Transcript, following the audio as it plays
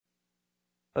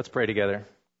Let's pray together.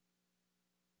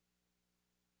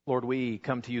 Lord, we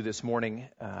come to you this morning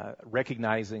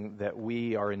recognizing that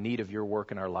we are in need of your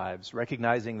work in our lives,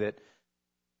 recognizing that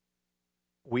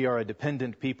we are a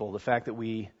dependent people, the fact that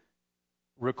we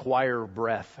require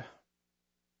breath,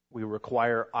 we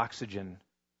require oxygen.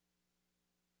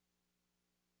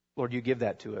 Lord, you give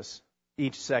that to us.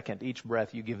 Each second, each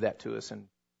breath, you give that to us, and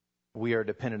we are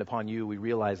dependent upon you. We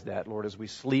realize that, Lord, as we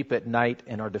sleep at night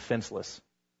and are defenseless.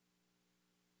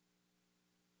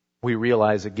 We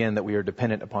realize again that we are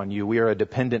dependent upon you. We are a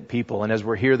dependent people. And as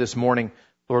we're here this morning,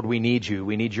 Lord, we need you.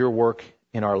 We need your work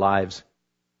in our lives.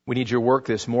 We need your work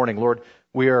this morning. Lord,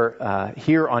 we are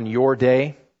here on your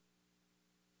day.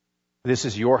 This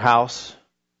is your house.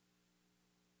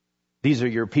 These are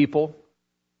your people.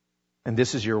 And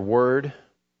this is your word.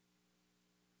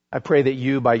 I pray that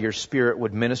you, by your Spirit,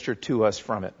 would minister to us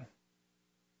from it.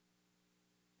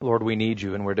 Lord, we need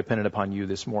you and we're dependent upon you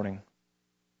this morning.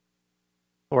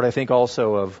 Lord, I think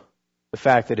also of the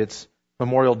fact that it's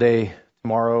Memorial Day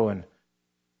tomorrow and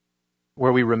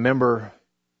where we remember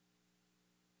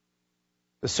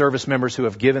the service members who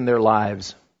have given their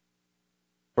lives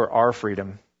for our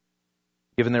freedom,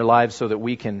 given their lives so that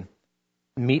we can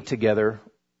meet together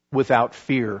without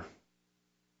fear.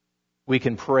 We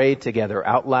can pray together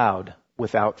out loud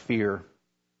without fear.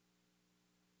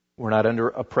 We're not under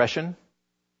oppression.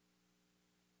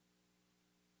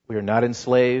 We are not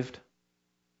enslaved.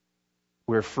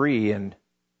 We're free, and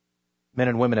men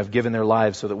and women have given their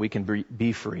lives so that we can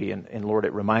be free. And Lord,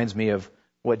 it reminds me of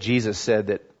what Jesus said,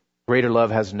 that greater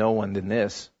love has no one than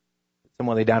this.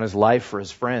 Someone laid down his life for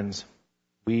his friends.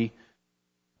 We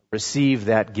receive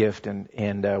that gift,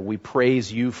 and we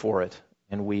praise you for it.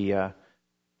 And we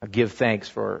give thanks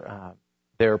for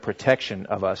their protection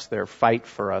of us, their fight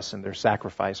for us, and their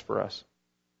sacrifice for us.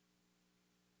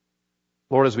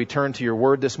 Lord, as we turn to your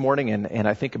word this morning, and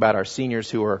I think about our seniors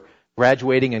who are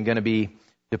graduating and going to be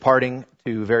departing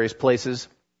to various places.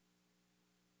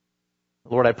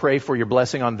 Lord, I pray for your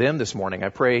blessing on them this morning. I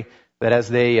pray that as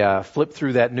they flip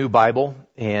through that new Bible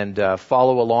and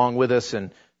follow along with us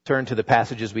and turn to the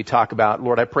passages we talk about,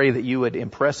 Lord, I pray that you would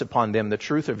impress upon them the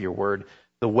truth of your word,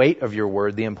 the weight of your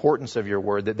word, the importance of your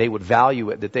word, that they would value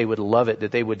it, that they would love it,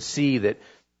 that they would see that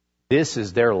this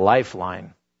is their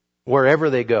lifeline. Wherever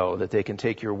they go, that they can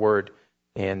take your word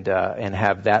and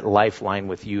have that lifeline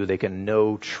with you. They can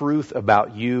know truth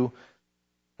about you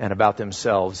and about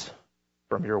themselves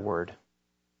from your word.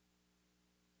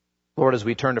 Lord, as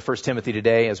we turn to 1 Timothy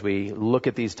today, as we look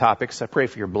at these topics, I pray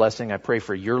for your blessing. I pray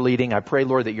for your leading. I pray,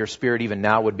 Lord, that your Spirit even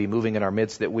now would be moving in our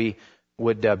midst, that we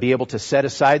would be able to set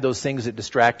aside those things that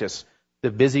distract us, the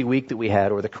busy week that we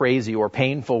had, or the crazy or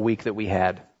painful week that we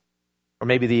had, or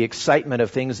maybe the excitement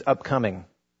of things upcoming,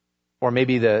 or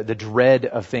maybe the dread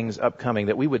of things upcoming,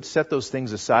 that we would set those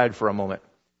things aside for a moment,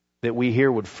 that we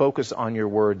here would focus on your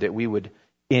word, that we would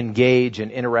engage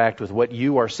and interact with what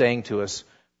you are saying to us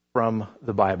from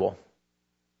the Bible.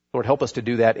 Lord, help us to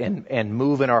do that and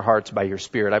move in our hearts by your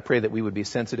Spirit. I pray that we would be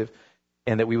sensitive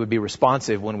and that we would be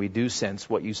responsive when we do sense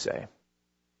what you say.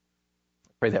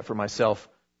 I pray that for myself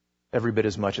every bit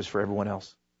as much as for everyone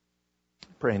else.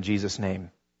 I pray in Jesus'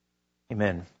 name.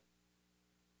 Amen.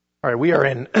 All right, we are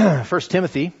in 1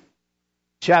 Timothy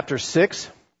chapter 6.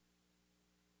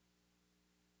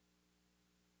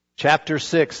 Chapter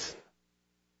 6.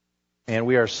 And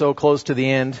we are so close to the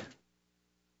end.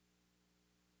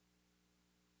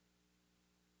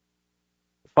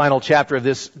 The final chapter of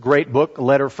this great book, a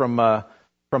letter from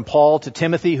Paul to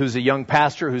Timothy, who's a young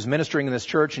pastor who's ministering in this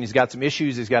church, and he's got some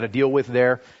issues he's got to deal with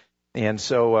there. And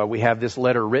so we have this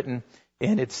letter written.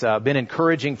 And it's been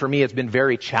encouraging for me. It's been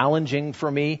very challenging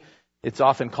for me. It's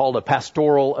often called a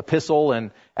pastoral epistle,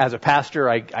 and as a pastor,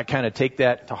 I kind of take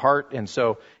that to heart, and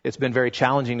so it's been very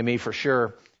challenging to me for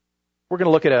sure. We're going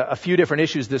to look at a few different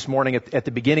issues this morning at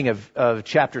the beginning of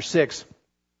chapter 6,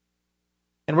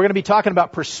 and we're going to be talking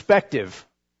about perspective.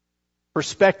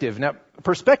 Perspective. Now,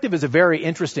 perspective is a very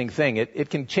interesting thing. It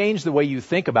can change the way you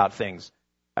think about things.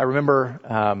 I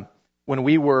remember when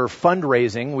we were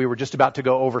fundraising, we were just about to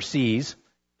go overseas,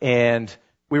 and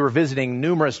we were visiting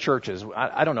numerous churches.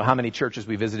 I don't know how many churches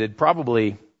we visited,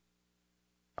 probably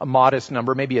a modest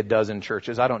number, maybe a dozen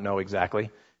churches. I don't know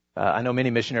exactly. I know many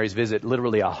missionaries visit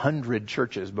literally 100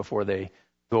 churches before they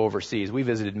go overseas. We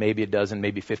visited maybe a dozen,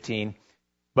 maybe 15.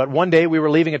 But one day we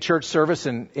were leaving a church service,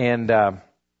 and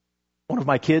one of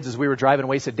my kids, as we were driving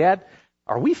away, said, "Dad,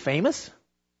 are we famous?"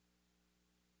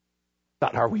 I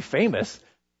thought, "Are we famous?"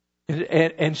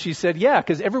 And she said, "Yeah,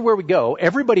 because everywhere we go,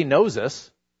 everybody knows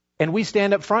us. And we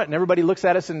stand up front and everybody looks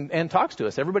at us and talks to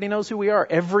us. Everybody knows who we are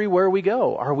everywhere we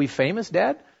go. Are we famous,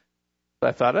 Dad?"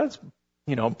 I thought, that's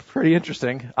Pretty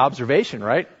interesting observation,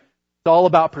 right? It's all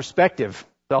about perspective.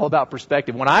 It's all about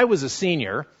perspective. When I was a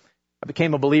senior, I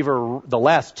became a believer the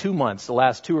last 2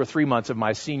 or 3 months of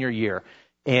my senior year.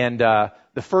 And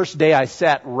the first day I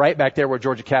sat right back there where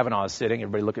Georgia Kavanaugh is sitting.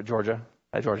 Everybody look at Georgia.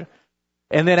 Hi, Georgia.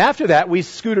 And then after that, we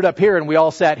scooted up here and we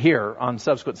all sat here on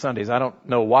subsequent Sundays. I don't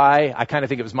know why. I kind of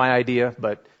think it was my idea,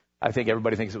 but I think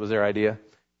everybody thinks it was their idea.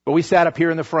 But we sat up here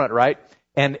in the front, right?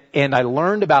 And I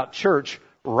learned about church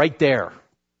right there.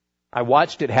 I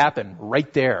watched it happen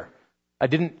right there. I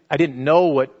didn't know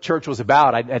what church was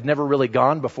about. I'd never really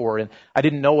gone before, and I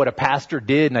didn't know what a pastor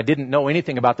did, and I didn't know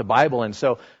anything about the Bible. And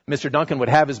so Mr. Duncan would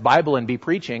have his Bible and be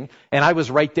preaching, and I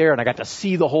was right there, and I got to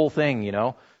see the whole thing,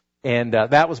 And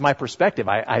that was my perspective.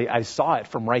 I saw it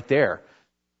from right there.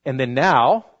 And then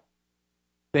now,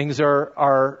 things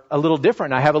are a little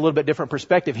different. I have a little bit different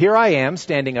perspective. Here I am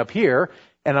standing up here,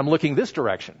 and I'm looking this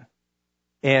direction.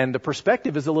 And the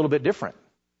perspective is a little bit different.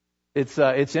 It's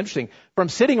interesting. From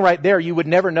sitting right there, you would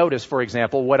never notice, for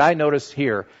example, what I notice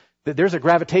here, that there's a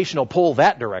gravitational pull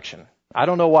that direction. I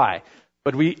don't know why,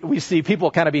 but we see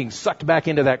people kind of being sucked back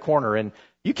into that corner, and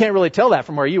you can't really tell that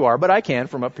from where you are, but I can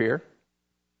from up here.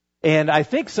 And I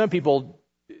think some people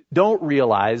don't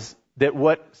realize that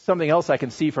something else I can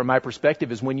see from my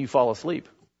perspective is when you fall asleep.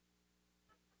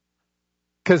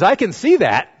 Because I can see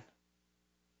that.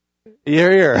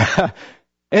 Here.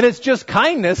 And it's just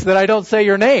kindness that I don't say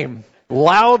your name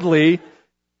loudly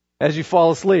as you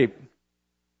fall asleep.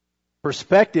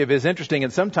 Perspective is interesting,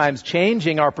 and sometimes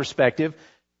changing our perspective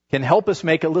can help us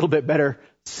make a little bit better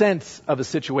sense of a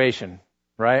situation,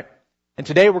 right? And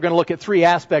today we're going to look at 3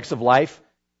 aspects of life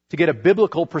to get a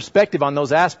biblical perspective on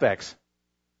those aspects.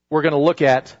 We're going to look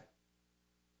at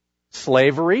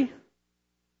slavery,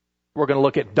 we're going to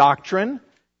look at doctrine,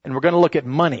 and we're going to look at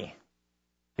money.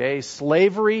 Okay,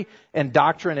 slavery and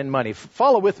doctrine and money.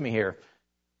 Follow with me here.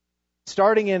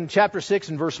 Starting in chapter 6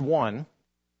 and verse 1,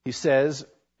 he says,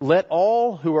 "Let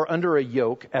all who are under a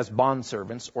yoke as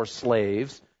bondservants or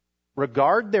slaves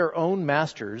regard their own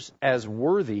masters as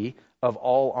worthy of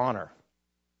all honor,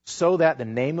 so that the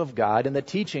name of God and the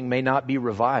teaching may not be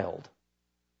reviled.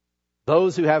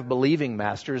 Those who have believing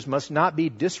masters must not be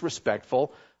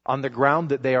disrespectful on the ground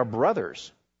that they are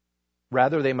brothers.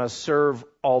 Rather, they must serve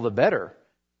all the better,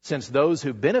 since those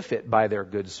who benefit by their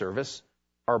good service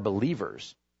are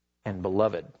believers and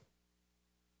beloved."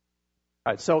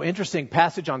 All right, so interesting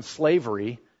passage on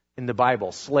slavery in the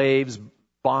Bible. Slaves,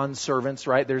 bond servants,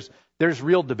 right? There's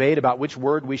real debate about which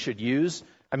word we should use.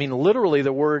 I mean, literally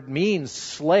the word means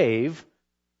slave,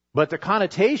 but the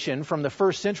connotation from the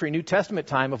first century New Testament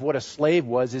time of what a slave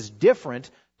was is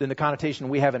different than the connotation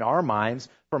we have in our minds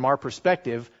from our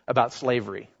perspective about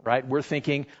slavery, right? We're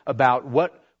thinking about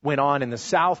what went on in the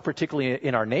South, particularly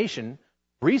in our nation,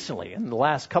 recently, in the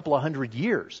last couple of 100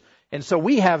 years. And so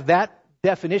we have that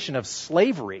definition of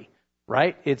slavery,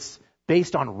 right? It's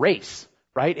based on race,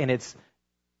 right? And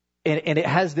it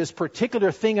has this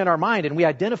particular thing in our mind, and we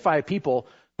identify people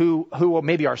who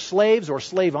maybe are slaves or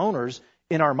slave owners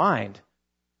in our mind.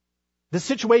 The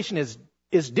situation is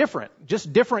different,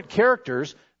 just different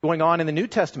characters going on in the New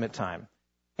Testament time.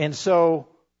 And so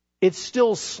it's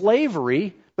still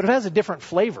slavery, but it has a different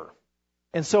flavor.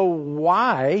 And so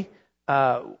why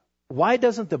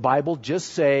doesn't the Bible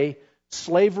just say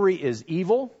slavery is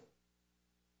evil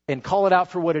and call it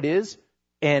out for what it is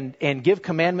and give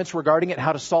commandments regarding it,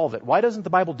 how to solve it? Why doesn't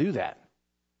the Bible do that?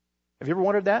 Have you ever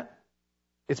wondered that?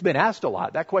 It's been asked a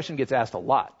lot. That question gets asked a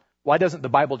lot. Why doesn't the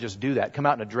Bible just do that? Come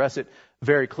out and address it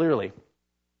very clearly.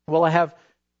 Well, I have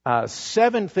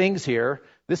 7 things here.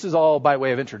 This is all by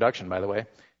way of introduction, by the way.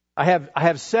 I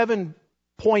have 7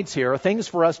 points here, things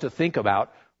for us to think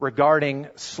about regarding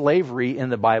slavery in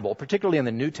the Bible, particularly in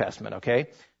the New Testament, okay?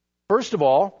 First of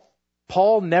all,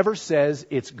 Paul never says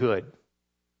it's good.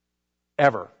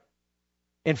 Ever.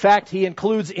 In fact, he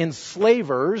includes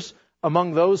enslavers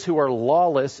among those who are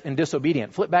lawless and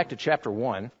disobedient. Flip back to chapter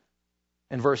 1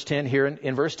 and verse 10 here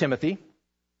in 1 Timothy.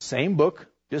 Same book,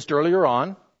 just earlier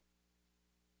on.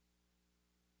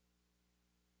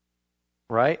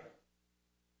 Right?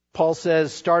 Paul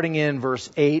says, starting in verse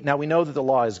 8, "Now we know that the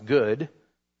law is good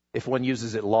if one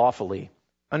uses it lawfully,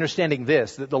 understanding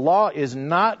this, that the law is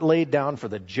not laid down for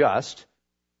the just,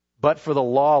 but for the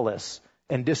lawless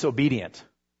and disobedient."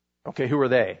 Okay, who are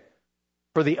they?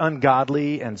 For the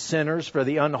ungodly and sinners, for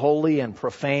the unholy and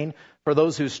profane, for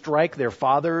those who strike their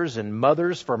fathers and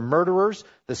mothers, for murderers,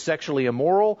 the sexually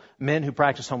immoral, men who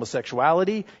practice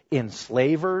homosexuality,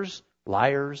 enslavers,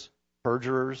 liars,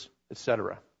 perjurers,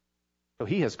 etc. So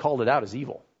he has called it out as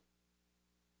evil.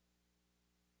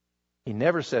 He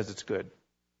never says it's good.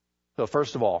 So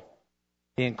first of all,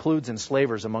 He includes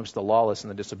enslavers amongst the lawless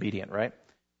and the disobedient, right?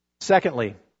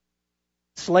 Secondly,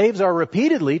 slaves are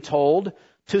repeatedly told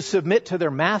to submit to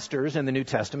their masters in the New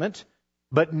Testament,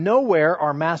 but nowhere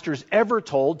are masters ever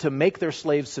told to make their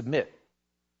slaves submit.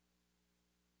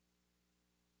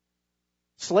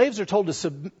 Slaves are told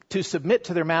to submit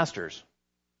to their masters,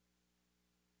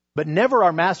 but never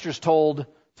are masters told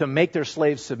to make their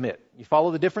slaves submit. You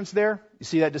follow the difference there? You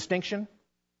see that distinction?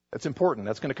 That's important.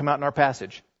 That's going to come out in our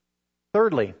passage.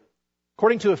 Thirdly,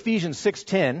 according to Ephesians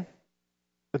 6:10,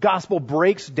 the gospel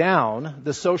breaks down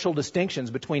the social distinctions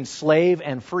between slave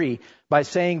and free by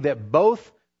saying that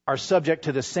both are subject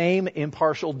to the same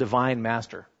impartial divine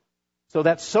master. So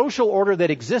that social order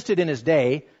that existed in his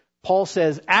day, Paul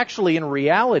says, actually, in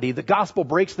reality, the gospel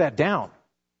breaks that down.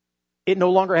 It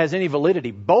no longer has any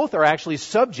validity. Both are actually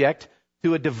subject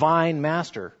to a divine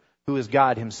master who is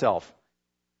God himself.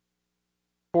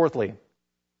 Fourthly,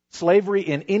 slavery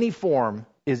in any form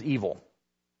is evil.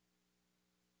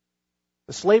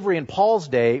 The slavery in Paul's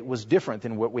day was different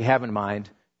than what we have in mind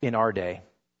in our day.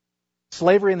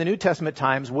 Slavery in the New Testament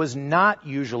times was not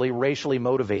usually racially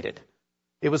motivated.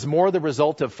 It was more the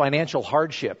result of financial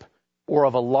hardship or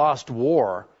of a lost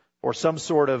war or some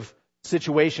sort of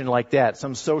situation like that,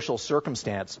 some social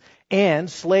circumstance. And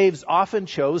slaves often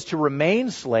chose to remain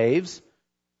slaves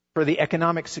for the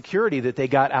economic security that they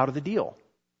got out of the deal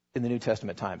in the New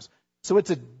Testament times. So it's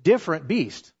a different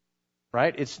beast,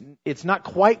 right? It's not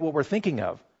quite what we're thinking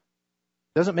of.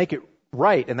 It doesn't make it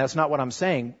right, and that's not what I'm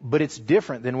saying, but it's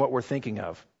different than what we're thinking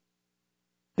of.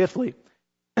 Fifthly,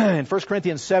 in 1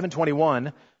 Corinthians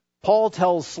 7:21, Paul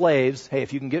tells slaves, hey,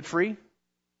 if you can get free,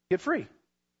 get free.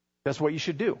 That's what you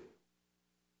should do.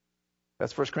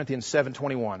 That's 1 Corinthians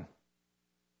 7:21.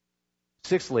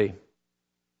 Sixthly,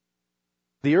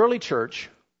 the early church,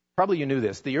 probably you knew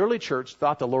this, the early church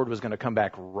thought the Lord was going to come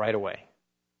back right away,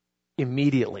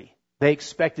 immediately. They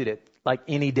expected it like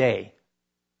any day.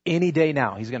 Any day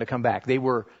now, he's going to come back. They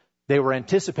were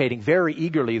anticipating very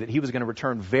eagerly that he was going to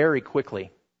return very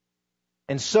quickly.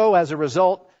 And so, as a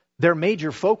result, their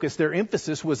major focus, their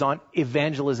emphasis was on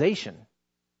evangelization.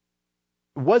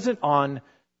 It wasn't on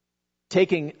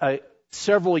taking a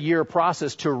several-year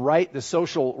process to right the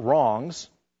social wrongs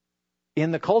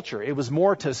in the culture. It was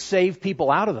more to save people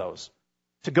out of those,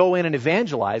 to go in and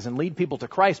evangelize and lead people to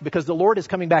Christ, because the Lord is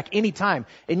coming back anytime,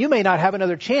 and you may not have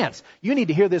another chance. You need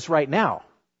to hear this right now.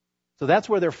 So that's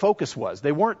where their focus was.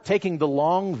 They weren't taking the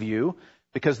long view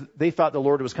because they thought the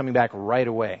Lord was coming back right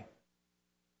away.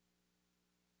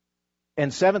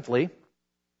 And seventhly,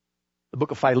 the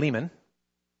book of Philemon,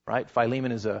 right?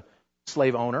 Philemon is a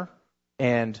slave owner,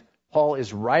 and Paul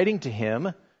is writing to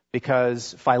him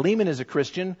because Philemon is a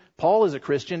Christian, Paul is a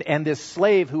Christian, and this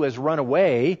slave who has run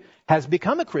away has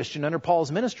become a Christian under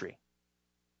Paul's ministry.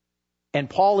 And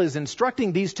Paul is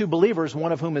instructing these two believers,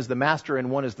 one of whom is the master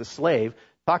and one is the slave,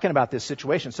 talking about this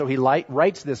situation. So he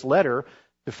writes this letter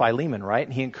to Philemon, right?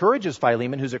 And he encourages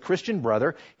Philemon, who's a Christian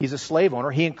brother, he's a slave owner,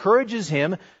 he encourages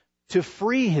him to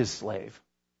free his slave.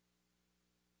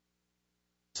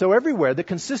 So everywhere, the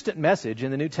consistent message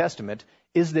in the New Testament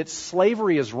is that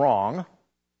slavery is wrong.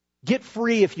 Get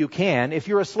free if you can. If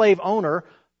you're a slave owner,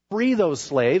 free those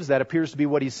slaves. That appears to be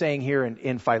what he's saying here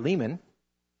in Philemon.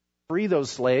 Free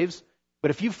those slaves.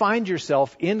 But if you find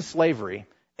yourself in slavery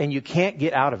and you can't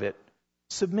get out of it,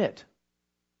 submit.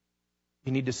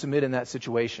 You need to submit in that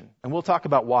situation. And we'll talk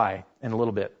about why in a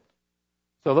little bit.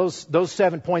 So those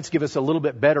 7 points give us a little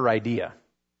bit better idea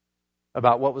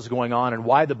about what was going on and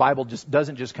why the Bible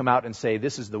doesn't just come out and say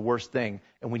this is the worst thing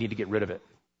and we need to get rid of it.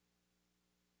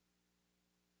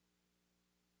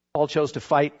 Paul chose to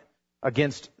fight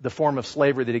against the form of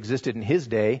slavery that existed in his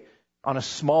day on a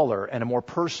smaller and a more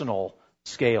personal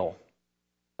scale,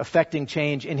 affecting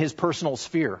change in his personal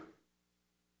sphere,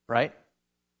 right?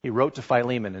 He wrote to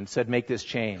Philemon and said, make this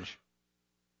change,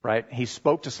 right? He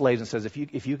spoke to slaves and says, if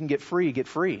you can get free, get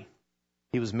free.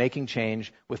 He was making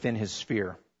change within his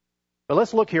sphere. But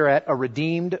let's look here at a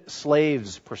redeemed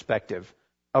slave's perspective.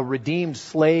 A redeemed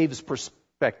slave's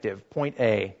perspective, point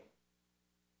A.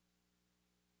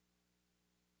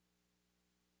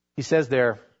 He says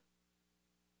there,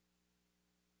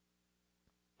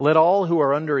 let all who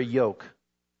are under a yoke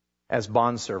as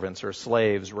bondservants or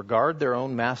slaves regard their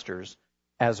own masters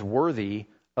as worthy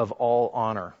of all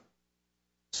honor,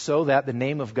 so that the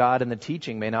name of God and the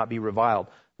teaching may not be reviled.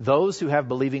 Those who have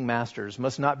believing masters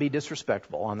must not be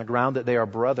disrespectful on the ground that they are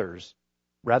brothers.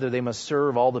 Rather, they must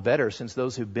serve all the better, since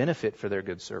those who benefit for their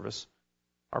good service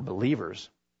are believers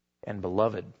and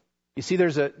beloved. You see,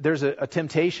 there's a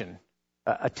temptation,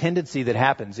 a tendency that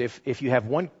happens if you have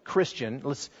one Christian.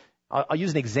 I'll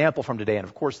use an example from today, and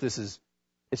of course this is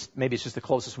maybe it's just the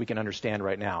closest we can understand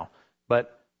right now.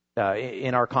 But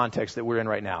in our context that we're in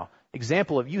right now,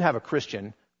 example of you have a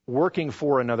Christian working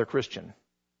for another Christian.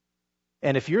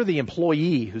 And if you're the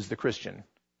employee who's the Christian,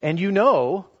 and you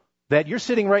know that you're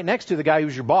sitting right next to the guy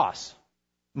who's your boss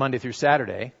Monday through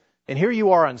Saturday, and here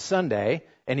you are on Sunday,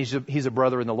 and he's a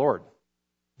brother in the Lord.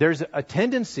 There's a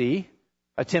tendency,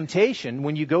 a temptation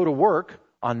when you go to work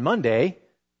on Monday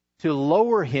to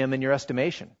lower him in your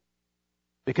estimation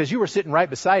because you were sitting right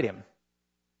beside him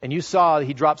and you saw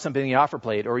he dropped something in the offer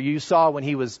plate, or you saw when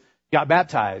he got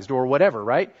baptized or whatever,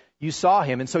 right? You saw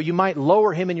him, and so you might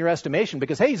lower him in your estimation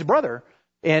because, hey, he's a brother,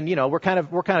 and we're kind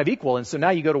of equal. And so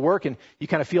now you go to work and you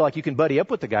kind of feel like you can buddy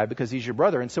up with the guy because he's your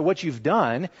brother. And so what you've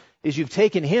done is you've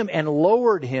taken him and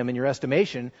lowered him in your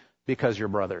estimation because you're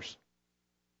brothers.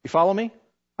 You follow me?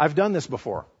 I've done this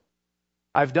before.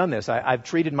 I've done this. I've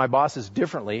treated my bosses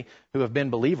differently who have been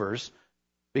believers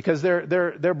because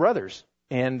they're brothers.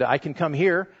 And I can come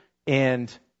here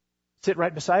and sit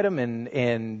right beside them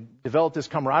and develop this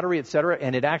camaraderie, et cetera.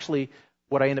 And it actually,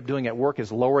 what I end up doing at work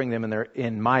is lowering them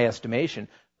in my estimation.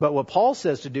 But what Paul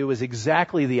says to do is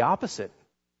exactly the opposite.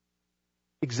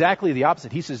 Exactly the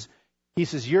opposite. He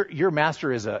says your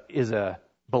master is a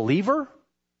believer.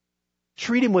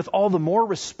 Treat him with all the more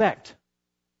respect.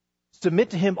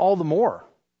 Submit to him all the more.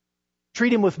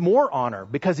 Treat him with more honor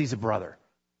because he's a brother,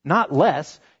 not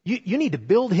less. You need to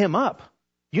build him up.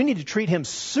 You need to treat him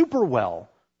super well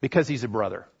because he's a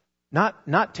brother.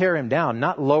 Not tear him down,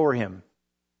 not lower him,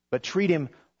 but treat him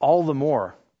all the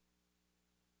more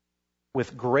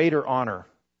with greater honor.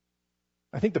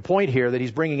 I think the point here that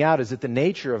he's bringing out is that the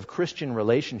nature of Christian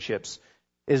relationships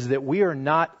is that we are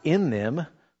not in them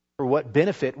for what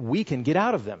benefit we can get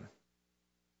out of them.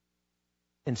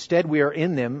 Instead, we are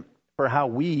in them for how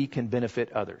we can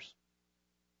benefit others.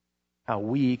 How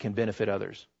we can benefit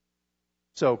others.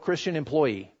 So, Christian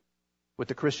employee with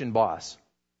the Christian boss.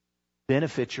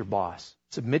 Benefit your boss.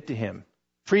 Submit to him.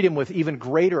 Treat him with even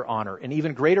greater honor and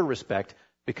even greater respect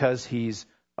because he's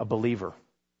a believer.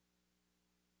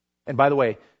 And by the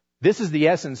way, this is the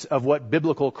essence of what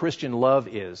biblical Christian love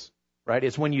is, right?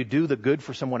 It's when you do the good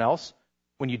for someone else.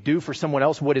 When you do for someone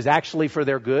else what is actually for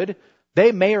their good.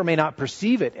 They may or may not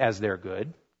perceive it as their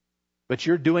good, but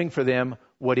you're doing for them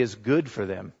what is good for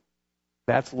them.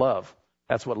 That's love.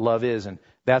 That's what love is, and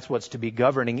that's what's to be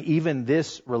governing even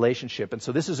this relationship. And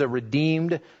so this is a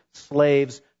redeemed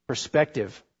slave's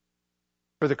perspective.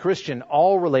 For the Christian,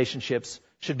 all relationships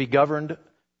should be governed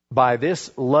by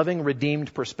this loving,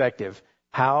 redeemed perspective.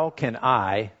 How can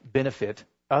I benefit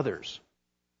others?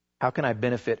 How can I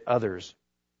benefit others?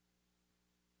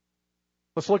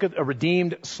 Let's look at a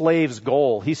redeemed slave's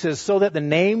goal. He says, so that the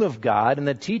name of God and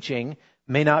the teaching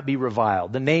may not be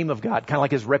reviled. The name of God, kind of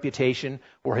like his reputation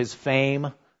or his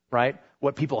fame, right?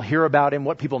 What people hear about him,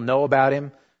 what people know about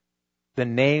him. The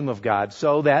name of God,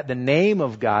 so that the name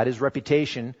of God, his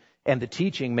reputation, and the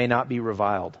teaching may not be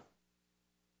reviled.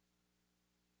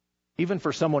 Even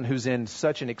for someone who's in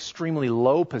such an extremely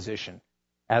low position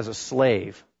as a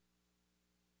slave,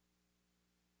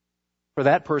 for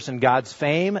that person, God's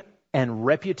fame and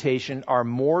reputation are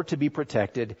more to be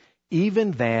protected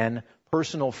even than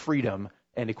personal freedom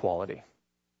and equality.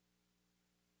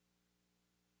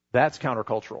 That's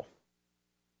countercultural.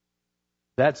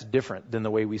 That's different than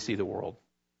the way we see the world.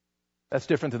 That's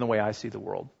different than the way I see the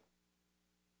world.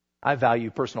 I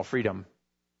value personal freedom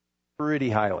pretty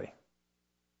highly.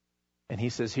 And he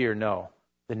says here, no,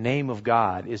 the name of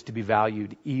God is to be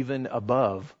valued even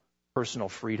above personal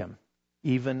freedom,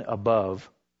 even above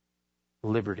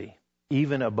liberty,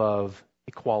 even above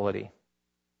equality.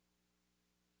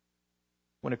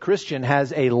 When a Christian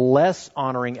has a less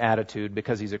honoring attitude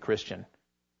because he's a Christian,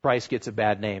 Christ gets a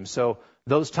bad name. So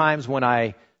those times when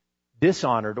I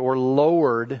dishonored or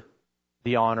lowered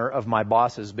the honor of my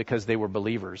bosses because they were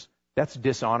believers, that's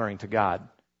dishonoring to God.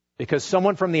 Because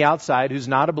someone from the outside who's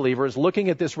not a believer is looking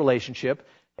at this relationship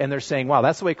and they're saying, wow,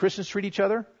 that's the way Christians treat each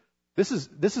other? This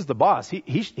is the boss.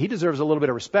 He deserves a little bit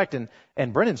of respect,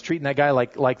 and Brennan's treating that guy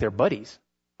like they're buddies,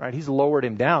 right? He's lowered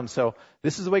him down. So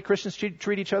this is the way Christians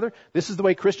treat each other. This is the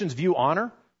way Christians view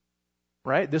honor,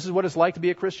 right? This is what it's like to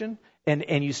be a Christian.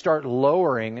 And you start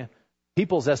lowering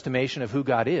people's estimation of who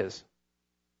God is.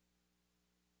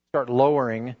 Start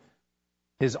lowering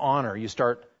his honor. You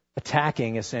start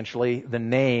attacking, essentially, the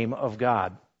name of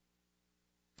God.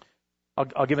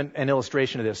 I'll give an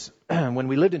illustration of this. When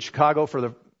we lived in Chicago for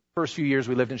the first few years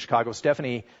we lived in Chicago,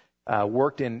 Stephanie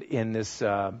worked in this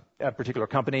particular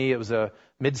company. It was a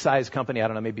mid-sized company. I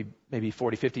don't know, maybe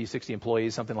 40, 50, 60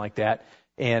 employees, something like that.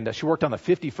 And she worked on the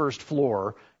 51st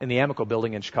floor in the Amoco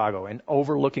building in Chicago and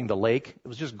overlooking the lake. It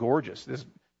was just gorgeous. This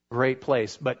Great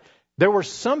place. But there were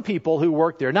some people who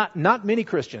worked there, not many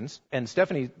Christians, and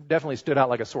Stephanie definitely stood out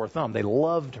like a sore thumb. They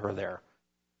loved her there.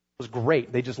 It was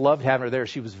great. They just loved having her there.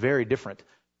 She was very different.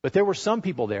 But there were some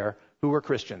people there who were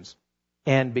Christians.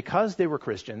 And because they were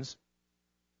Christians,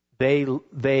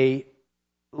 they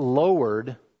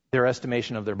lowered their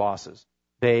estimation of their bosses.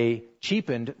 They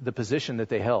cheapened the position that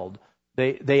they held.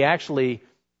 They actually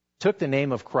took the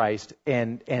name of Christ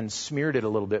and smeared it a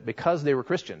little bit because they were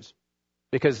Christians.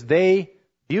 Because they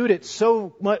viewed it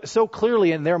so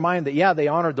clearly in their mind that, yeah, they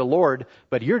honored the Lord,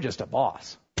 but you're just a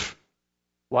boss.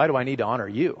 Why do I need to honor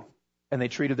you? And they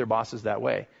treated their bosses that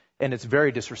way. And it's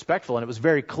very disrespectful. And it was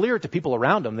very clear to people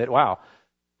around them that, wow,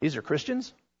 these are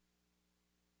Christians?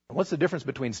 And what's the difference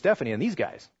between Stephanie and these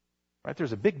guys? Right?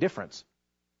 There's a big difference.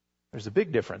 There's a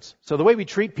big difference. So the way we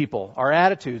treat people, our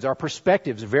attitudes, our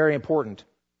perspectives are very important.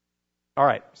 All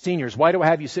right, seniors, why do I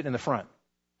have you sitting in the front?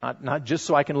 Not just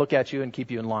so I can look at you and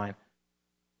keep you in line.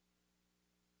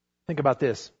 Think about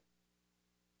this.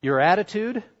 Your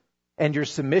attitude and your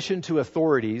submission to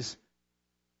authorities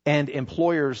and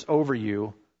employers over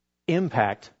you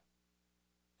impact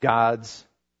God's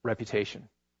reputation.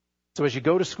 So as you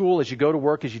go to school, as you go to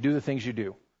work, as you do the things you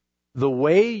do, the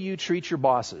way you treat your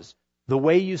bosses, the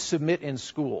way you submit in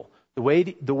school, the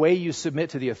way you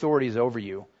submit to the authorities over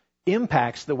you,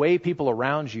 impacts the way people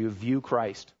around you view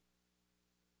Christ.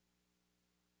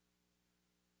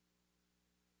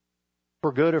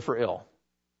 For good or for ill.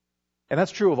 And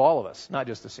that's true of all of us, not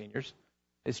just the seniors.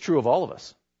 It's true of all of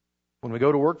us. When we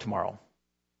go to work tomorrow,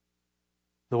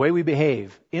 the way we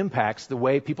behave impacts the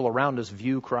way people around us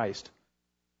view Christ.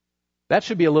 That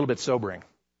should be a little bit sobering,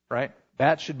 right?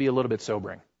 That should be a little bit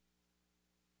sobering.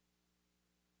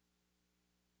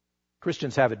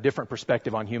 Christians have a different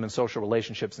perspective on human social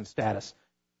relationships and status.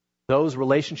 Those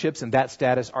relationships and that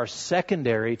status are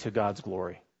secondary to God's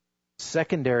glory.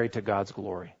 Secondary to God's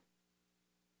glory.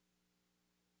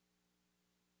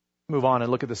 Move on and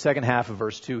look at the second half of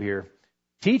verse 2 here.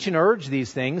 Teach and urge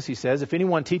these things, he says, if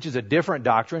anyone teaches a different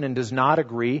doctrine and does not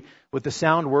agree with the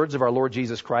sound words of our Lord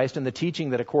Jesus Christ and the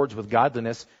teaching that accords with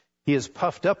godliness, he is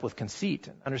puffed up with conceit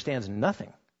and understands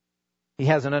nothing. He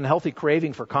has an unhealthy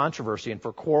craving for controversy and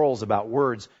for quarrels about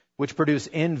words, which produce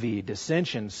envy,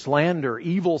 dissension, slander,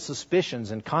 evil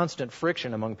suspicions, and constant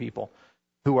friction among people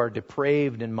who are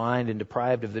depraved in mind and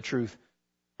deprived of the truth,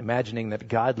 imagining that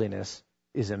godliness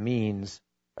is a means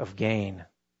of gain.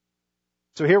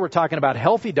 So here we're talking about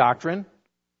healthy doctrine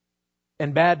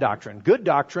and bad doctrine, good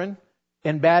doctrine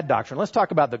and bad doctrine. Let's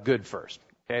talk about the good first,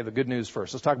 okay, the good news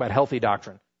first. Let's talk about healthy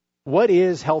doctrine. What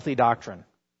is healthy doctrine?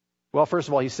 Well, first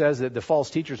of all, he says that the false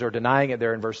teachers are denying it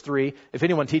there in verse 3. If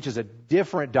anyone teaches a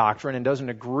different doctrine and doesn't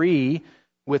agree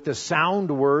with the sound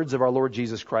words of our Lord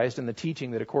Jesus Christ and the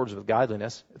teaching that accords with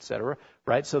godliness, etc.,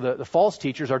 right? So the false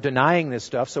teachers are denying this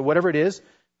stuff. So whatever it is,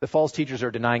 the false teachers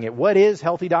are denying it. What is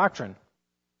healthy doctrine?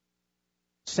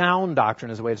 Sound doctrine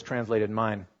is the way it's translated in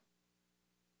mine.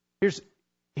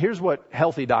 Here's what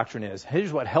healthy doctrine is.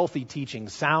 Here's what healthy teaching,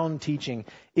 sound teaching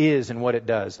is and what it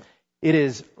does. It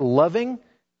is loving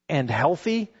and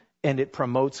healthy, and it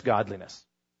promotes godliness.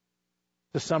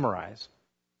 To summarize,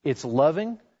 it's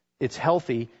loving, it's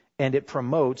healthy, and it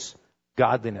promotes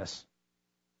godliness.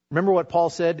 Remember what Paul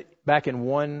said back in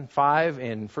 1:5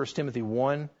 in 1 Timothy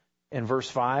 1 and verse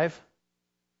 5?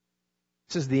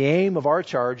 It says the aim of our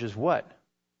charge is what?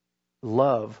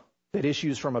 Love that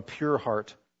issues from a pure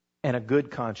heart and a good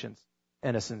conscience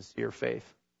and a sincere faith.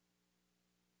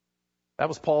 That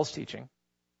was Paul's teaching.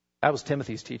 That was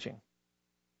Timothy's teaching.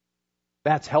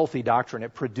 That's healthy doctrine.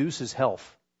 It produces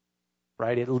health,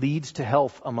 right? It leads to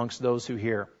health amongst those who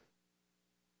hear.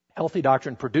 Healthy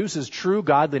doctrine produces true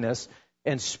godliness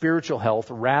and spiritual health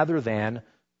rather than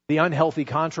the unhealthy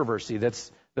controversy.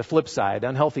 That's the flip side,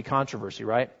 unhealthy controversy,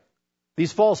 right?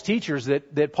 These false teachers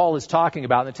that Paul is talking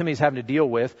about and that Timothy's having to deal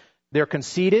with, they're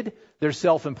conceited, they're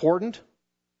self-important,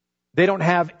 they don't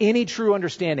have any true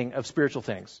understanding of spiritual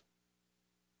things.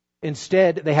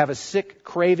 Instead, they have a sick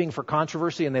craving for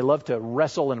controversy and they love to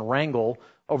wrestle and wrangle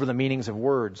over the meanings of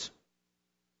words.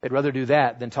 They'd rather do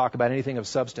that than talk about anything of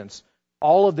substance.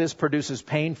 All of this produces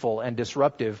painful and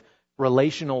disruptive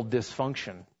relational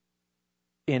dysfunction.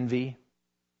 Envy,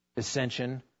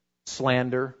 dissension,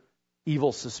 slander,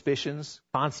 evil suspicions,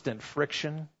 constant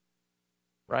friction,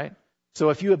 right? So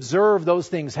if you observe those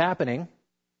things happening,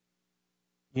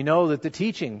 you know that the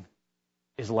teaching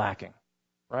is lacking,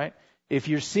 right? If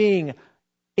you're seeing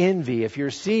envy, if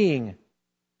you're seeing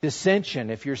dissension,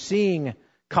 if you're seeing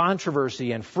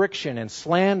controversy and friction and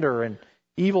slander and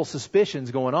evil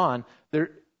suspicions going on,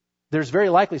 there's very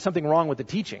likely something wrong with the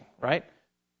teaching, right?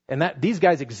 And that these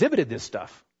guys exhibited this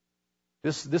stuff.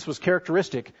 This was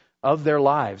characteristic of their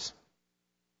lives.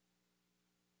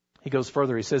 He goes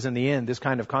further. He says, in the end, this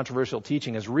kind of controversial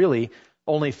teaching is really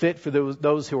only fit for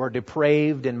those who are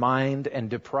depraved in mind and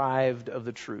deprived of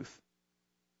the truth.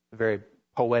 A very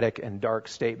poetic and dark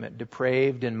statement.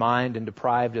 Depraved in mind and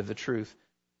deprived of the truth.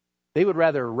 They would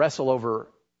rather wrestle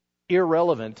over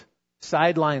irrelevant,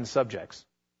 sideline subjects,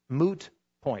 moot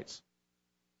points,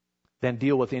 than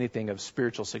deal with anything of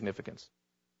spiritual significance.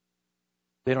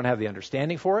 They don't have the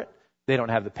understanding for it. They don't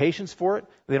have the patience for it.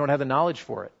 They don't have the knowledge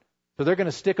for it. So they're going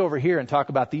to stick over here and talk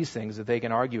about these things that they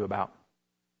can argue about.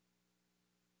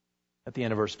 At the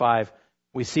end of verse 5,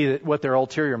 we see that what their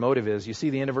ulterior motive is. You see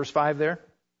the end of verse 5 there?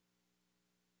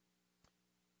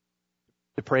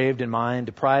 Depraved in mind,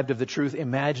 deprived of the truth,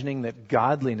 imagining that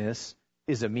godliness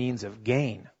is a means of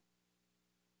gain.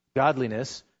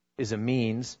 Godliness is a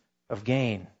means of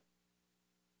gain.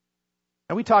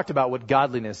 And we talked about what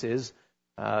godliness is.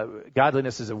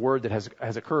 Godliness is a word that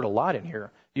has occurred a lot in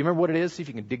here. Do you remember what it is? See if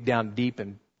you can dig down deep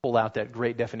and pull out that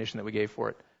great definition that we gave for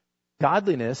it.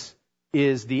 Godliness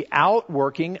is the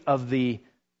outworking of the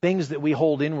things that we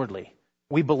hold inwardly.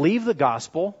 We believe the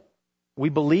gospel. We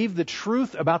believe the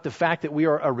truth about the fact that we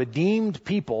are a redeemed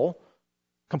people,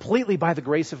 completely by the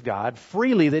grace of God,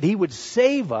 freely, that He would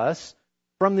save us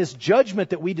from this judgment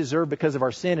that we deserve because of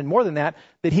our sin, and more than that,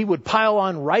 that He would pile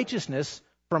on righteousness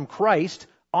from Christ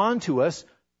onto us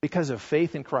because of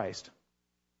faith in Christ.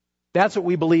 That's what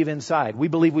we believe inside. We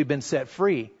believe we've been set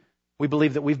free. We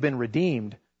believe that we've been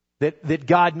redeemed, that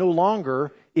God no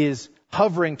longer is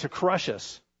hovering to crush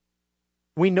us.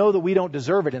 We know that we don't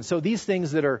deserve it. And so these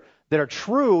things that are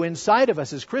true inside of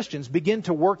us as Christians begin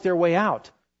to work their way out.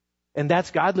 And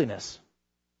that's godliness.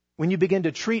 When you begin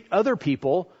to treat other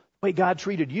people the way God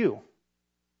treated you,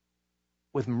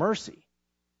 with mercy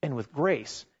and with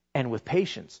grace and with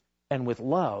patience and with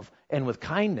love and with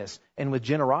kindness and with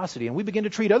generosity. And we begin to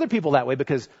treat other people that way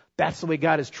because that's the way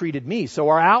God has treated me. So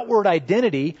our outward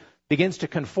identity begins to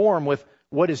conform with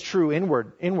what is true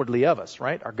inwardly of us,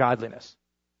 right? Our godliness.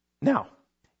 Now,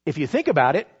 if you think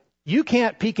about it, you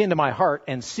can't peek into my heart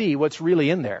and see what's really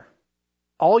in there.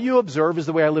 All you observe is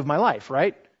the way I live my life,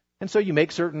 right? And so you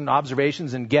make certain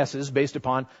observations and guesses based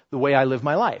upon the way I live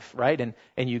my life, right?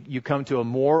 And you come to a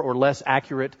more or less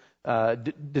accurate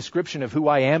description of who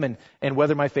I am and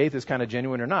whether my faith is kind of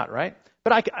genuine or not, right?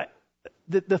 But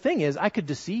the thing is, I could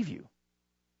deceive you,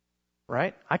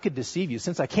 right? I could deceive you.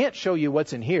 Since I can't show you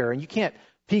what's in here and you can't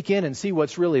peek in and see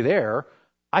what's really there,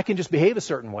 I can just behave a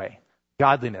certain way.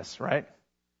 Godliness, right?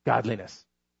 Godliness.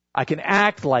 I can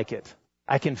act like it.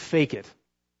 I can fake it,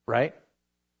 right?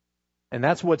 And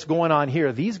that's what's going on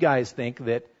here. These guys think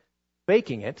that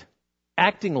faking it,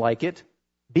 acting like it,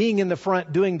 being in the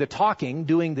front, doing the talking,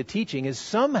 doing the teaching is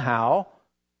somehow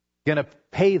going to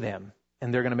pay them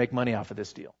and they're going to make money off of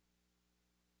this deal.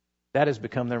 That has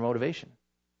become their motivation.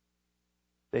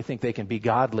 They think they can be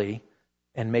godly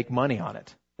and make money on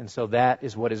it. And so that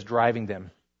is what is driving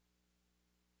them.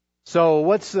 So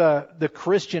what's the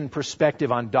Christian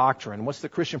perspective on doctrine? What's the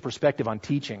Christian perspective on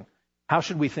teaching? How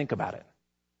should we think about it?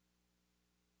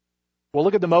 Well,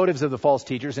 look at the motives of the false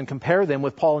teachers and compare them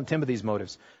with Paul and Timothy's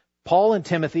motives. Paul and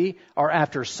Timothy are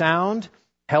after sound,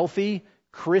 healthy,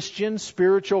 Christian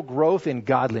spiritual growth in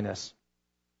godliness.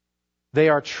 They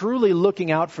are truly looking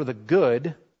out for the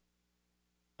good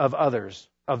of others,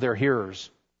 of their hearers.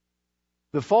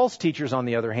 The false teachers, on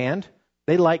the other hand,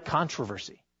 they like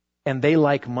controversy and they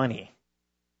like money.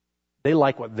 They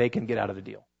like what they can get out of the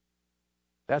deal.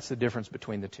 That's the difference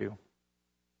between the two.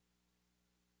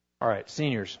 All right,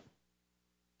 seniors.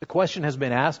 The question has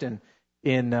been asked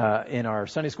in our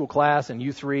Sunday school class and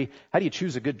U3, how do you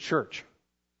choose a good church?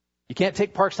 You can't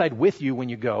take Parkside with you when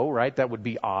you go, right? That would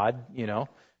be odd, you know.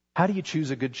 How do you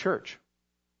choose a good church?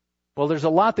 Well, there's a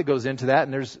lot that goes into that,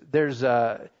 and there's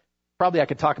probably I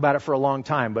could talk about it for a long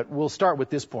time, but we'll start with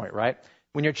this point, right?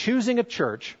 When you're choosing a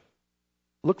church,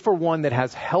 look for one that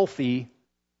has healthy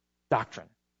doctrine.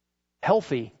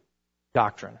 Healthy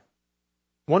doctrine.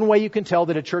 One way you can tell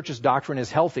that a church's doctrine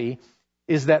is healthy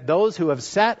is that those who have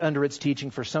sat under its teaching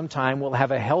for some time will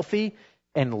have a healthy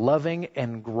and loving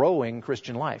and growing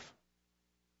Christian life.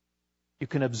 You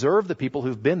can observe the people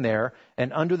who've been there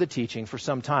and under the teaching for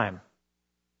some time.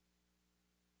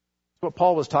 That's what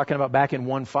Paul was talking about back in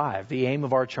 1:5. The aim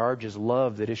of our charge is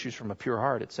love that issues from a pure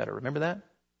heart, etc. Remember that?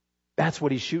 That's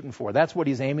what he's shooting for. That's what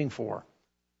he's aiming for.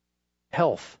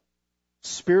 Health,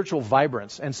 spiritual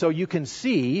vibrance. And so you can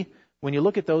see, when you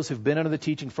look at those who've been under the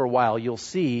teaching for a while, you'll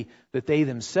see that they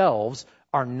themselves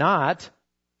are not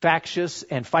factious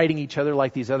and fighting each other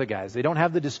like these other guys. They don't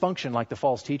have the dysfunction like the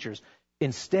false teachers.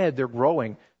 Instead, they're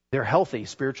growing. They're healthy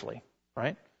spiritually,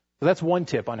 right? So that's one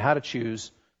tip on how to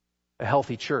choose a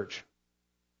healthy church.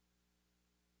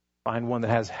 Find one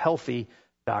that has healthy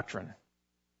doctrine.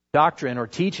 Doctrine or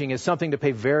teaching is something to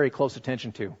pay very close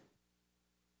attention to.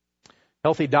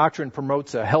 Healthy doctrine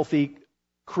promotes a healthy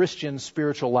Christian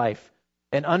spiritual life.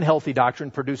 An unhealthy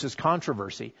doctrine produces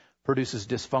controversy, produces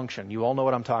dysfunction. You all know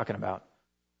what I'm talking about.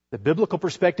 The biblical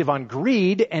perspective on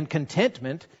greed and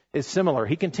contentment is similar.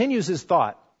 He continues his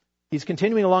thought. He's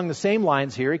continuing along the same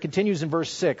lines here. He continues in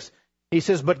verse 6. He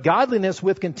says, "But godliness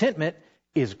with contentment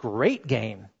is great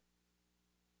gain.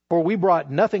 For we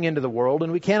brought nothing into the world,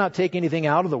 and we cannot take anything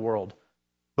out of the world.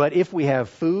 But if we have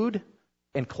food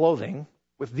and clothing,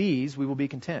 with these we will be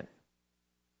content.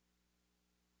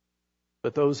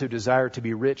 But those who desire to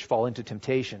be rich fall into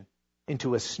temptation,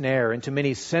 into a snare, into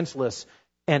many senseless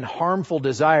and harmful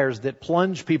desires that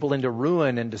plunge people into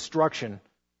ruin and destruction.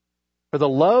 For the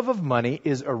love of money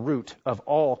is a root of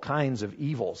all kinds of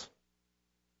evils.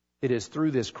 It is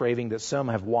through this craving that some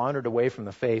have wandered away from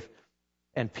the faith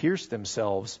and pierced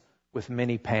themselves with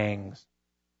many pangs."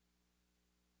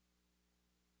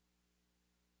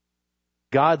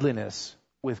 Godliness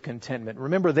with contentment.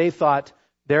 Remember, they thought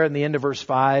there in the end of verse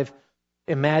 5,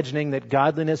 imagining that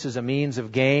godliness is a means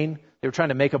of gain. They were trying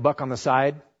to make a buck on the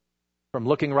side from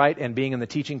looking right and being in the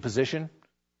teaching position.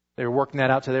 They were working that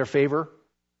out to their favor.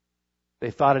 They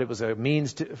thought it was a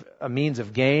means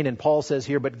of gain. And Paul says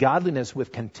here, but godliness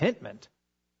with contentment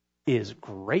is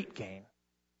great gain.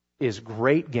 Is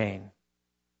great gain.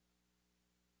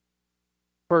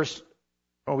 First,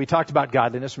 when we talked about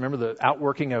godliness, remember the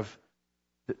outworking of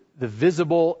the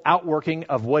visible outworking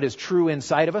of what is true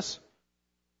inside of us.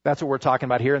 That's what we're talking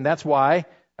about here. And that's why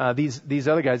these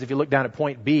other guys, if you look down at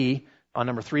point B on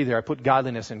number 3 there, I put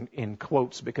godliness in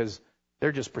quotes because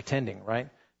they're just pretending, right?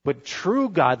 But true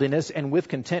godliness and with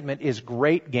contentment is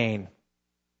great gain.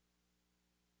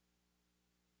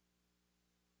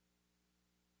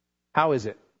 How is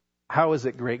it? How is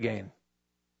it great gain?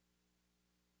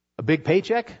 A big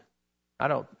paycheck?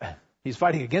 He's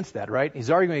fighting against that, right? He's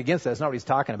arguing against that. That's not what he's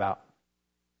talking about.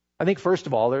 I think, first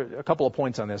of all, there are a couple of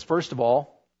points on this. First of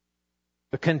all,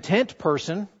 the content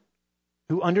person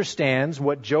who understands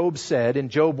what Job said in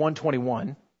Job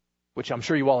 121, which I'm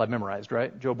sure you all have memorized,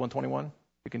 right? Job 121?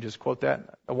 You can just quote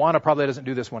that. Awana probably doesn't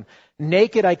do this one.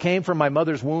 Naked I came from my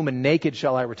mother's womb, and naked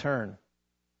shall I return.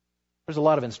 There's a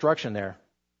lot of instruction there.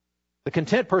 The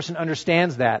content person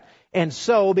understands that. And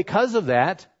so, because of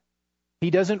that, he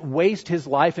doesn't waste his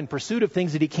life in pursuit of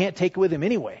things that he can't take with him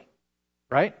anyway.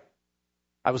 Right?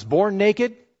 I was born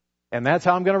naked, and that's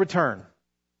how I'm going to return.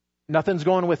 Nothing's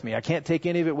going with me. I can't take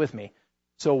any of it with me.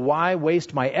 So why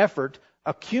waste my effort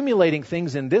accumulating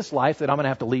things in this life that I'm going to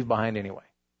have to leave behind anyway?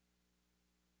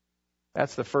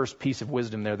 That's the first piece of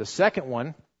wisdom there. The second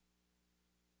one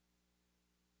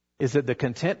is that the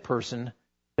content person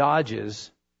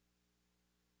dodges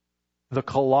the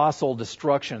colossal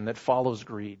destruction that follows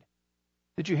greed.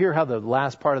 Did you hear how the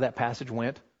last part of that passage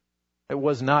went? It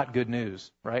was not good news,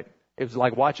 right? It was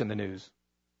like watching the news.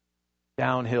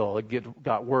 Downhill. It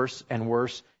got worse and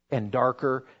worse and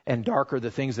darker,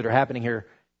 the things that are happening here.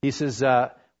 He says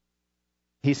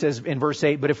in verse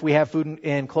 8, but if we have food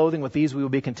and clothing, with these we will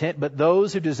be content. But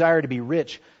those who desire to be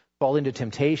rich fall into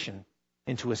temptation,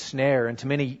 into a snare, into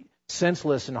many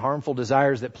senseless and harmful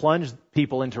desires that plunge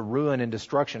people into ruin and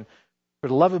destruction. For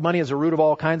the love of money is a root of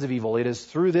all kinds of evil. It is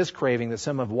through this craving that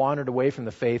some have wandered away from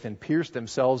the faith and pierced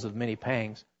themselves with many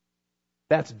pangs.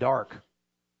 That's dark.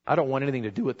 I don't want anything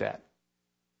to do with that.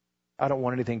 I don't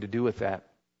want anything to do with that.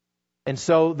 And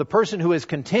so the person who is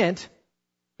content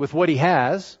with what he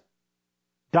has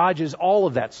dodges all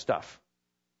of that stuff.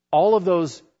 All of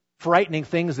those frightening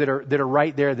things that are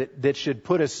right there that should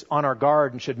put us on our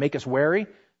guard and should make us wary.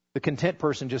 The content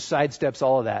person just sidesteps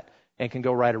all of that and can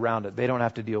go right around it. They don't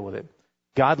have to deal with it.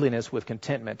 Godliness with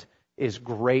contentment is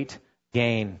great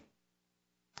gain.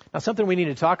 Now, something we need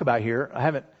to talk about here. I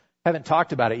haven't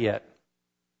talked about it yet.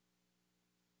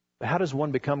 But how does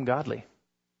one become godly?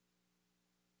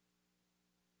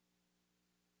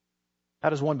 How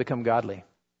does one become godly?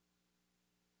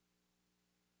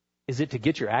 Is it to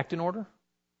get your act in order?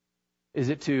 Is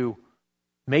it to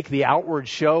make the outward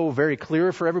show very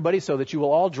clear for everybody so that you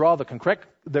will all draw the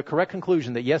correct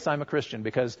conclusion that, yes, I'm a Christian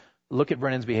because look at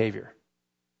Brennan's behavior?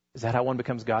 Is that how one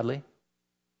becomes godly?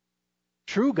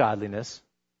 True godliness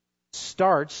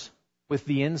starts with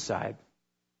the inside.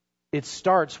 It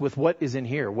starts with what is in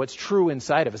here, what's true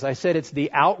inside of us. I said it's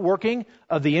the outworking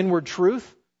of the inward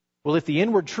truth. Well, if the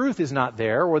inward truth is not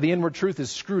there or the inward truth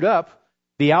is screwed up,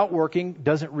 the outworking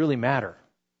doesn't really matter.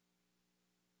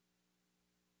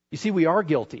 You see, we are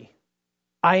guilty.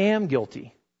 I am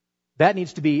guilty. That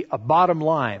needs to be a bottom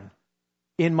line.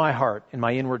 in my heart, in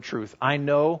my inward truth, I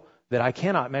know that I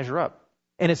cannot measure up.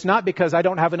 And it's not because I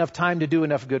don't have enough time to do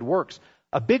enough good works.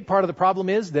 A big part of the problem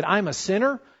is that I'm a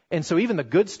sinner, and so even the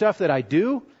good stuff that I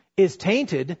do is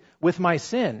tainted with my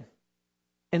sin.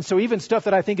 And so even stuff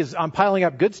that I think is, I'm piling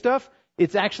up good stuff,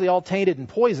 it's actually all tainted and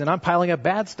poison. I'm piling up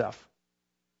bad stuff.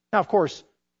 Now, of course,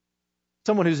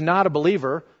 someone who's not a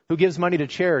believer, who gives money to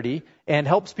charity and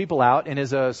helps people out and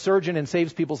is a surgeon and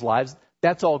saves people's lives,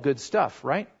 that's all good stuff,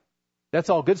 right? That's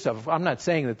all good stuff. I'm not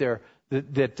saying that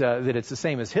that it's the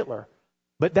same as Hitler,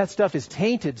 but that stuff is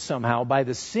tainted somehow by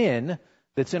the sin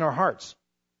that's in our hearts.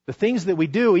 The things that we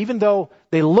do, even though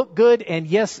they look good, and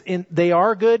yes, they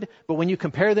are good, but when you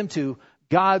compare them to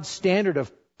God's standard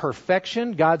of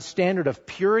perfection, God's standard of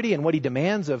purity, and what He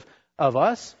demands of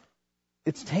us,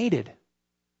 it's tainted.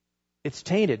 It's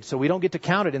tainted, so we don't get to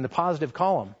count it in the positive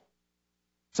column.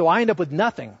 So I end up with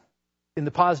nothing in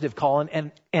the positive column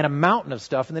and a mountain of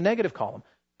stuff in the negative column.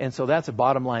 And so that's a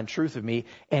bottom line truth of me.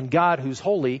 And God, who's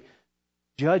holy,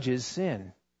 judges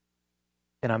sin.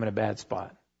 And I'm in a bad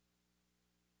spot.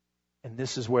 And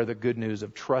this is where the good news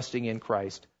of trusting in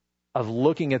Christ, of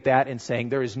looking at that and saying,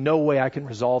 there is no way I can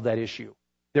resolve that issue.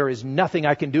 There is nothing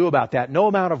I can do about that. No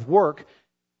amount of work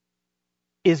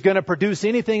is going to produce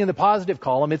anything in the positive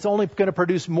column. It's only going to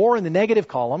produce more in the negative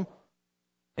column.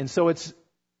 And so it's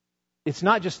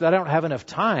not just that I don't have enough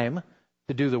time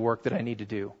to do the work that I need to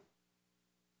do.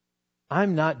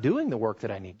 I'm not doing the work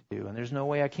that I need to do, and there's no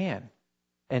way I can.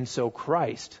 And so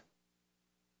Christ,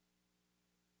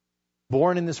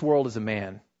 born in this world as a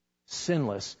man,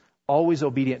 sinless, always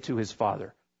obedient to His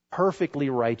Father, perfectly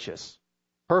righteous,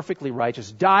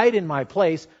 died in my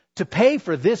place to pay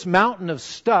for this mountain of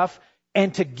stuff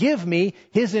and to give me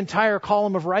His entire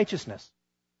column of righteousness.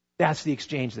 That's the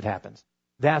exchange that happens.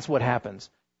 That's what happens.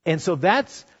 And so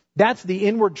that's the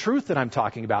inward truth that I'm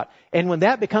talking about. And when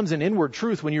that becomes an inward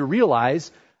truth, when you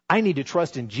realize I need to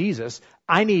trust in Jesus,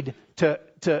 I need to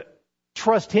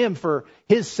trust Him for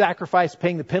His sacrifice,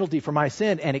 paying the penalty for my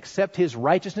sin, and accept His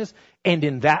righteousness, and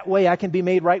in that way I can be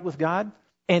made right with God,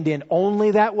 and in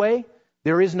only that way,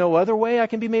 there is no other way I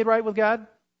can be made right with God,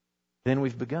 then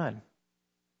we've begun.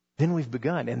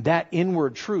 And that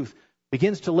inward truth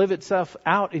begins to live itself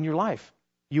out in your life.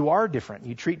 You are different.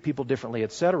 You treat people differently,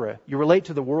 etc. You relate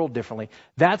to the world differently.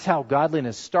 That's how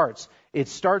godliness starts. It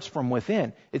starts from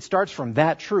within. It starts from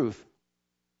that truth.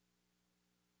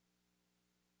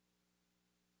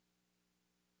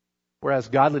 Whereas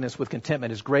godliness with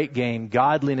contentment is great gain,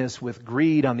 godliness with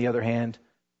greed, on the other hand,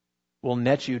 will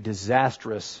net you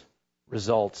disastrous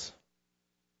results.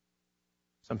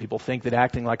 Some people think that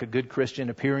acting like a good Christian,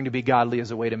 appearing to be godly,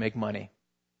 is a way to make money.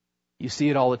 You see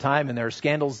it all the time, and there are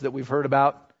scandals that we've heard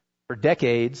about for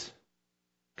decades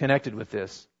connected with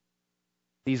this.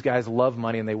 These guys love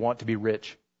money and they want to be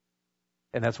rich.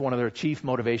 And that's one of their chief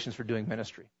motivations for doing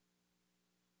ministry,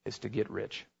 is to get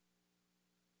rich.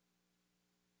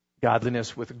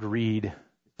 Godliness with greed,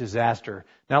 disaster.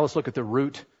 Now let's look at the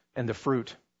root and the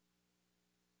fruit.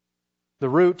 The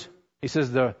root, he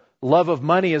says, the love of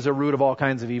money is a root of all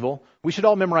kinds of evil. We should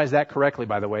all memorize that correctly,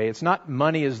 by the way. It's not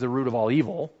money is the root of all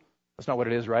evil. That's not what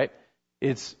it is, right?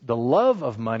 It's the love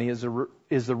of money is the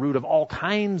root of all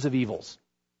kinds of evils,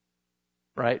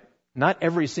 right? Not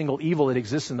every single evil that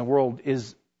exists in the world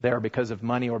is there because of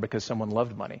money or because someone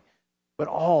loved money, but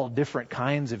all different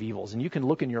kinds of evils. And you can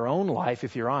look in your own life,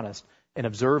 if you're honest, and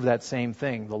observe that same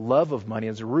thing. The love of money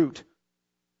is a root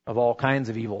of all kinds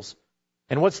of evils.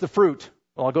 And what's the fruit?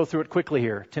 Well, I'll go through it quickly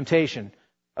here. Temptation,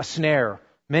 a snare,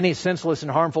 many senseless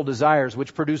and harmful desires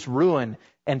which produce ruin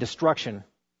and destruction.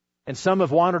 And some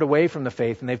have wandered away from the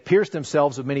faith, and they've pierced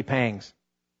themselves with many pangs.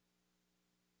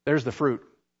 There's the fruit.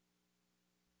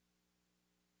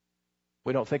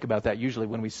 We don't think about that usually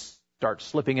when we start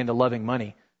slipping into loving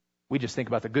money. We just think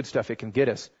about the good stuff it can get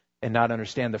us and not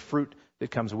understand the fruit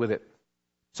that comes with it.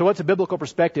 So what's a biblical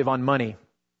perspective on money?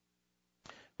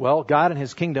 Well, God and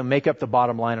His kingdom make up the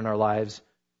bottom line in our lives.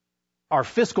 Our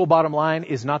fiscal bottom line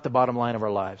is not the bottom line of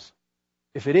our lives.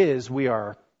 If it is, we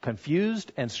are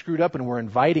confused and screwed up, and we're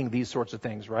inviting these sorts of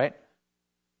things, right?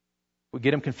 We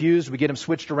get them confused, we get them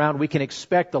switched around, we can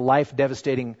expect the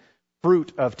life-devastating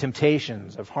fruit of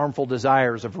temptations, of harmful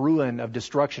desires, of ruin, of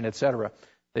destruction, etc.,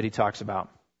 that he talks about.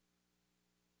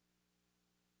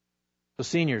 So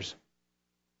seniors,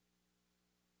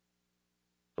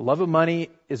 the love of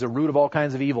money is a root of all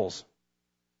kinds of evils.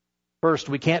 First,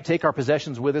 we can't take our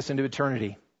possessions with us into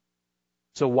eternity.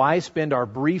 So why spend our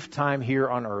brief time here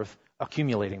on earth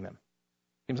accumulating them?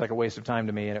 Seems like a waste of time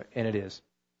to me, and it is.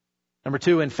 Number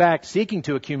two, in fact, seeking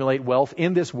to accumulate wealth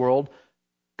in this world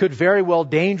could very well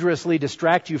dangerously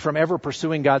distract you from ever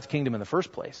pursuing God's kingdom in the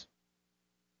first place.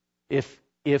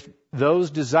 If those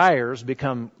desires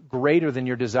become greater than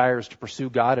your desires to pursue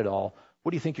God at all,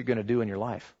 what do you think you're going to do in your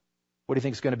life? What do you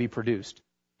think is going to be produced?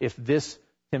 If this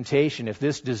temptation, if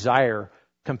this desire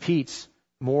competes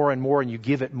more and more, and you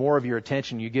give it more of your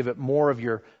attention, you give it more of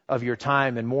your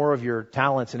time and more of your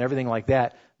talents and everything like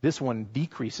that, this one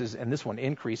decreases and this one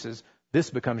increases. This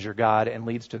becomes your God and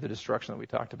leads to the destruction that we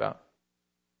talked about.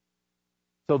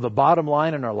 So the bottom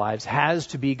line in our lives has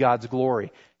to be God's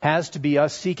glory, has to be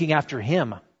us seeking after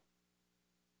Him.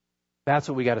 That's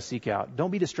what we got to seek out.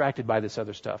 Don't be distracted by this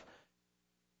other stuff.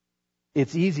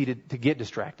 It's easy to get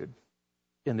distracted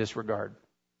in this regard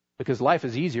because life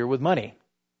is easier with money.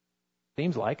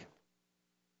 Seems like.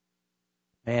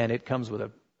 Man, it comes with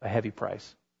a heavy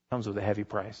price. It comes with a heavy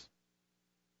price.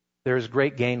 There is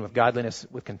great gain with godliness,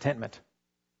 with contentment.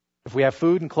 If we have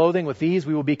food and clothing, with these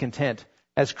we will be content.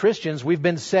 As Christians, we've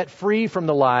been set free from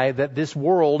the lie that this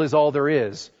world is all there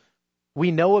is.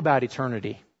 We know about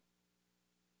eternity.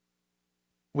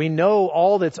 We know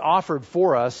all that's offered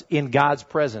for us in God's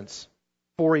presence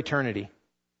for eternity.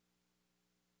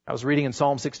 I was reading in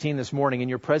Psalm 16 this morning, in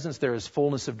your presence there is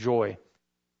fullness of joy.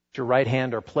 At your right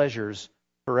hand are pleasures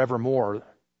forevermore.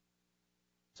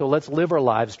 So let's live our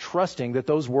lives trusting that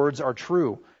those words are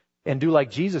true and do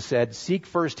like Jesus said, seek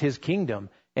first His kingdom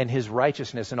and His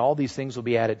righteousness, and all these things will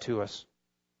be added to us.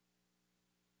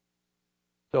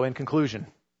 So in conclusion,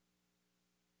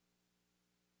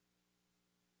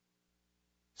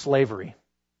 slavery.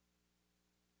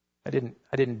 I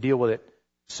didn't deal with it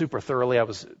super thoroughly. I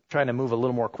was trying to move a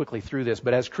little more quickly through this.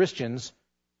 But as Christians,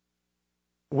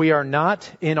 we are not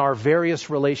in our various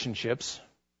relationships,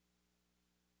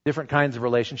 different kinds of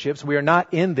relationships. We are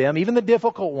not in them, even the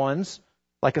difficult ones,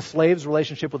 like a slave's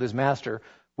relationship with his master.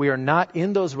 We are not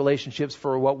in those relationships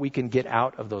for what we can get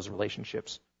out of those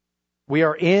relationships. We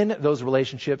are in those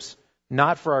relationships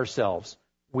not for ourselves.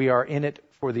 We are in it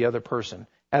for the other person.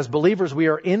 As believers, we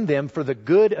are in them for the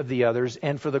good of the others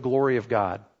and for the glory of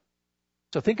God.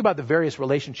 So think about the various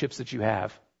relationships that you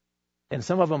have. And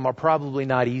some of them are probably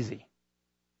not easy.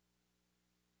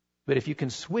 But if you can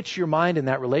switch your mind in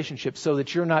that relationship so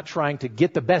that you're not trying to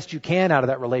get the best you can out of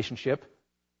that relationship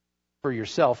for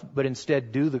yourself, but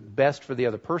instead do the best for the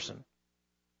other person,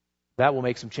 that will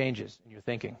make some changes in your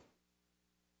thinking.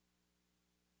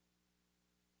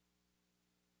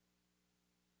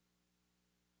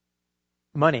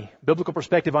 Money. Biblical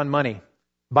perspective on money.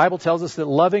 The Bible tells us that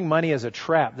loving money is a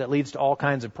trap that leads to all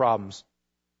kinds of problems.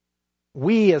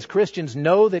 We as Christians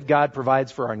know that God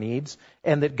provides for our needs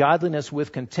and that godliness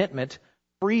with contentment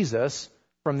frees us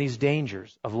from these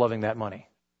dangers of loving that money.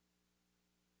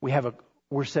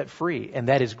 We're set free, and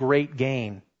that is great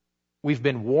gain. We've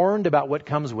been warned about what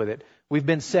comes with it. We've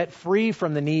been set free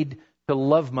from the need to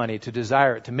love money, to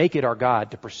desire it, to make it our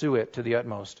God, to pursue it to the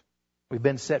utmost. We've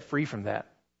been set free from that.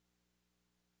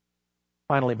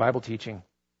 Finally, Bible teaching.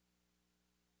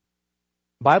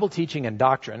 Bible teaching and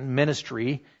doctrine,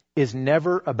 ministry, is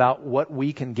never about what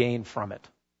we can gain from it.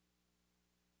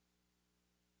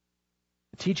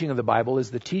 The teaching of the Bible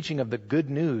is the teaching of the good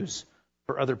news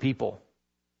for other people.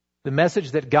 The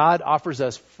message that God offers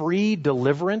us free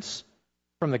deliverance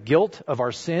from the guilt of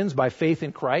our sins by faith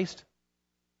in Christ.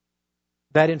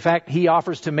 That in fact He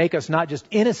offers to make us not just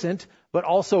innocent, but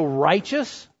also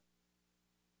righteous,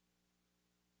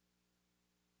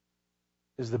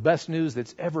 is the best news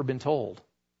that's ever been told.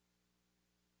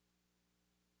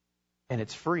 And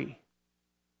it's free.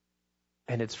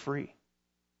 And it's free.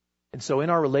 And so in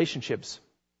our relationships,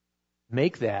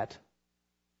 make that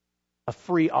a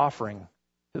free offering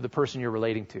to the person you're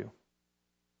relating to.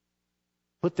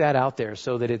 Put that out there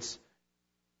so that it's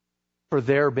for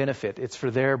their benefit. It's for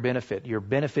their benefit. You're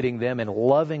benefiting them and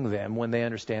loving them when they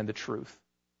understand the truth.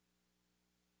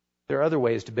 There are other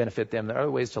ways to benefit them. There are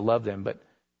other ways to love them, but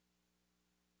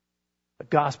the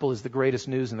gospel is the greatest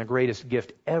news and the greatest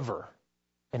gift ever.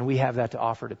 And we have that to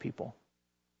offer to people.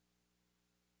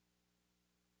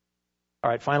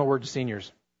 All right, final word to seniors.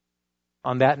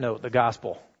 On that note, the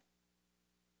gospel.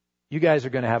 You guys are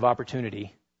going to have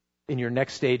opportunity in your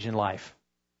next stage in life.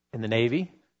 In the Navy,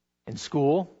 in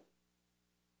school,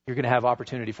 you're going to have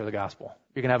opportunity for the gospel.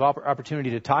 You're going to have opportunity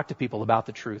to talk to people about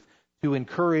the truth, to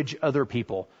encourage other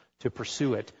people to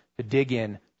pursue it, to dig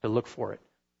in, to look for it.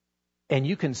 And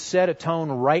you can set a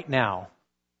tone right now.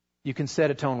 You can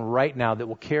set a tone right now that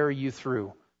will carry you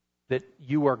through, that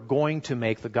you are going to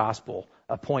make the gospel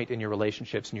a point in your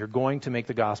relationships, and you're going to make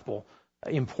the gospel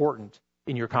important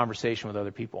in your conversation with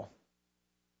other people.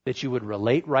 That you would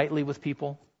relate rightly with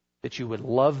people, that you would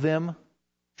love them,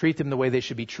 treat them the way they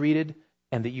should be treated,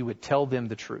 and that you would tell them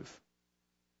the truth.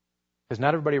 Because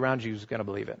not everybody around you is going to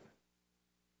believe it.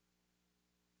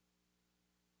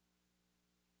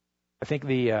 I think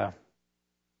I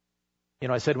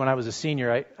said when I was a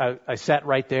senior, I sat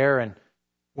right there, and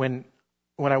when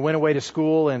I went away to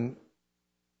school and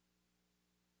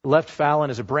left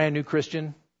Fallon as a brand new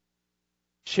Christian,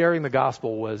 sharing the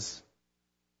gospel was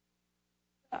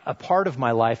a part of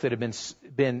my life that had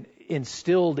been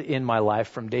instilled in my life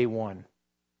from day one,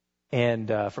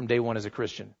 and from day one as a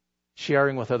Christian,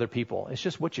 sharing with other people. It's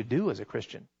just what you do as a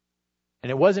Christian.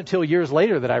 And it wasn't until years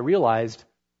later that I realized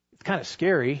it's kind of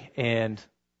scary, and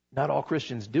not all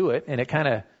Christians do it, and it kind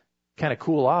of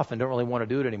cool off and don't really want to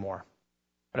do it anymore.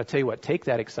 But I tell you what, take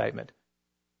that excitement.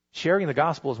 Sharing the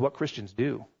gospel is what Christians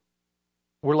do.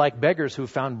 We're like beggars who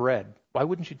found bread. Why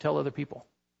wouldn't you tell other people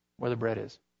where the bread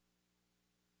is?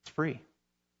 It's free.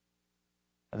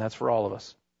 And that's for all of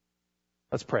us.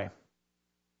 Let's pray.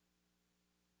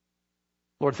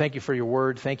 Lord, thank you for your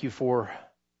word. Thank you for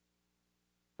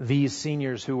these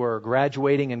seniors who are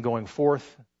graduating and going forth.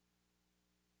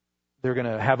 They're going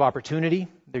to have opportunity.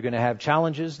 They're going to have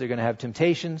challenges. They're going to have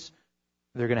temptations.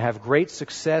 They're going to have great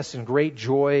success and great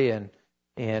joy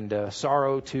and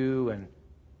sorrow too, and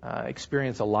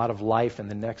experience a lot of life in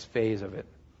the next phase of it.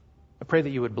 I pray that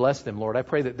you would bless them, Lord. I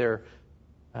pray that their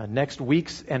next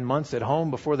weeks and months at home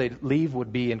before they leave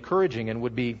would be encouraging and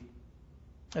would be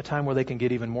a time where they can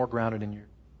get even more grounded in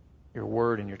your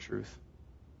word and your truth.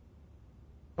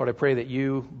 Lord, I pray that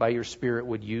you, by your Spirit,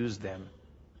 would use them.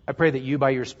 I pray that you,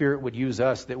 by your Spirit, would use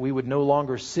us, that we would no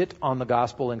longer sit on the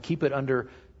gospel and keep it under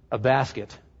a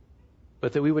basket,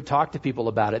 but that we would talk to people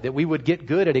about it, that we would get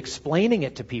good at explaining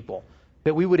it to people,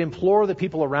 that we would implore the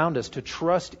people around us to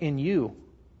trust in you.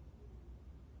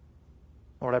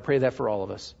 Lord, I pray that for all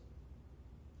of us.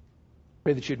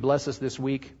 Pray that you'd bless us this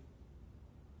week.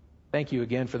 Thank you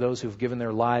again for those who've given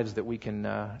their lives, that we can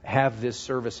have this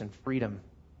service in freedom,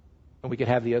 and we could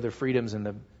have the other freedoms and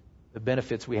the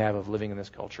benefits we have of living in this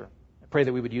culture. I pray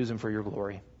that we would use them for your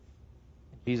glory.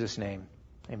 In Jesus' name,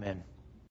 amen.